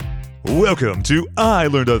Welcome to I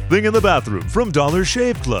Learned a Thing in the Bathroom from Dollar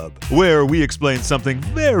Shave Club, where we explain something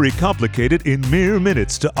very complicated in mere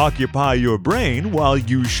minutes to occupy your brain while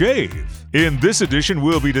you shave. In this edition,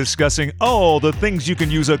 we'll be discussing all the things you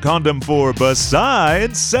can use a condom for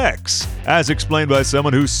besides sex, as explained by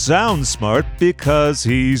someone who sounds smart because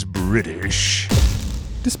he's British.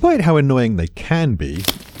 Despite how annoying they can be,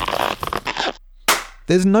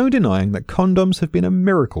 there's no denying that condoms have been a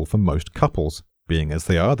miracle for most couples, being as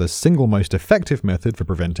they are the single most effective method for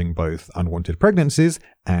preventing both unwanted pregnancies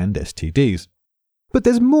and STDs. But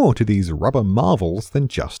there's more to these rubber marvels than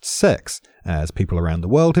just sex, as people around the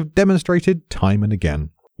world have demonstrated time and again.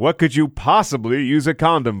 What could you possibly use a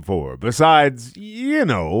condom for, besides,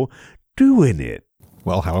 doing it?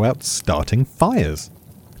 Well, how about starting fires?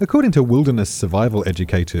 According to wilderness survival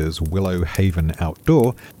educators Willow Haven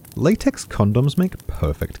Outdoor, latex condoms make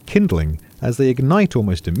perfect kindling, as they ignite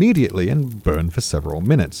almost immediately and burn for several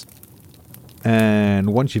minutes.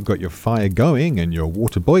 And once you've got your fire going and your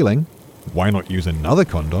water boiling, why not use another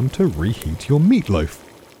condom to reheat your meatloaf?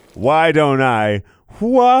 Why don't I?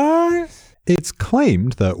 What? It's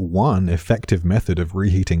claimed that one effective method of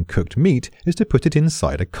reheating cooked meat is to put it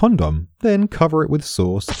inside a condom, then cover it with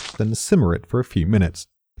sauce, then simmer it for a few minutes.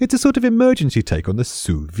 It's a sort of emergency take on the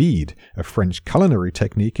sous vide, a French culinary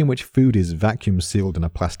technique in which food is vacuum sealed in a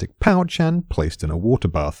plastic pouch and placed in a water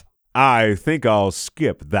bath. I think I'll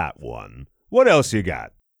skip that one. What else you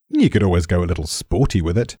got? You could always go a little sporty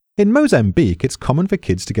with it. In Mozambique, it's common for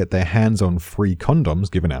kids to get their hands on free condoms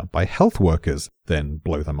given out by health workers, then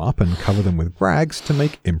blow them up and cover them with rags to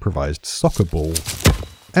make improvised soccer balls.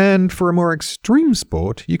 And for a more extreme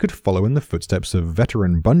sport, you could follow in the footsteps of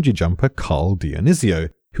veteran bungee jumper Carl Dionisio,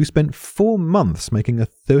 who spent 4 months making a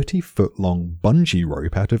 30-foot-long bungee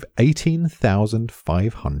rope out of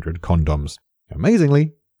 18,500 condoms.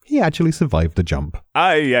 Amazingly, he actually survived the jump.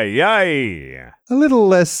 Ay, ay, ay. A little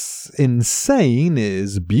less insane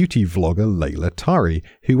is beauty vlogger Layla Tari,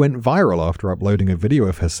 who went viral after uploading a video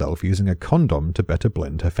of herself using a condom to better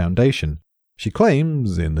blend her foundation. She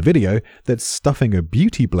claims, in the video, that stuffing a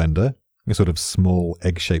beauty blender, a sort of small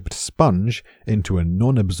egg-shaped sponge, into a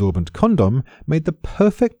non-absorbent condom made the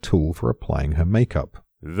perfect tool for applying her makeup.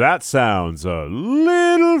 That sounds a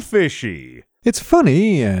little fishy. It's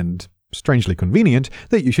funny and strangely convenient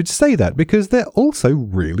that you should say that because they're also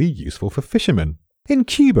really useful for fishermen. In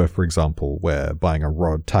Cuba, for example, where buying a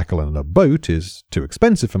rod, tackle and a boat is too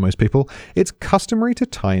expensive for most people, it's customary to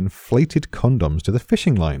tie inflated condoms to the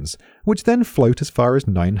fishing lines, which then float as far as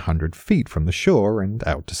 900 feet from the shore and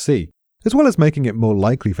out to sea. As well as making it more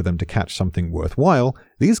likely for them to catch something worthwhile,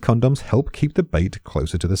 these condoms help keep the bait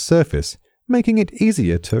closer to the surface, making it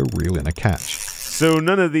easier to reel in a catch. So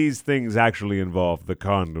none of these things actually involve the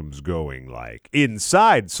condoms going,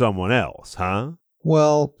 inside someone else, huh?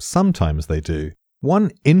 Well, sometimes they do.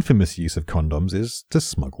 One infamous use of condoms is to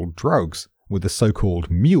smuggle drugs, with the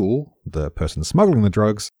so-called mule, the person smuggling the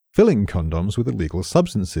drugs, filling condoms with illegal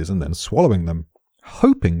substances and then swallowing them,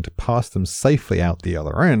 hoping to pass them safely out the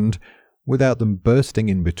other end, without them bursting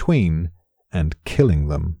in between and killing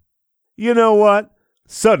them. You know what?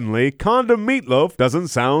 Suddenly, condom meatloaf doesn't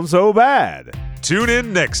sound so bad. Tune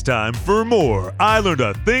in next time for more I Learned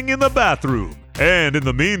a Thing in the Bathroom. And in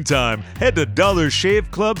the meantime, head to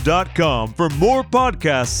dollarshaveclub.com for more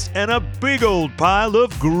podcasts and a big old pile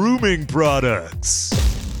of grooming products.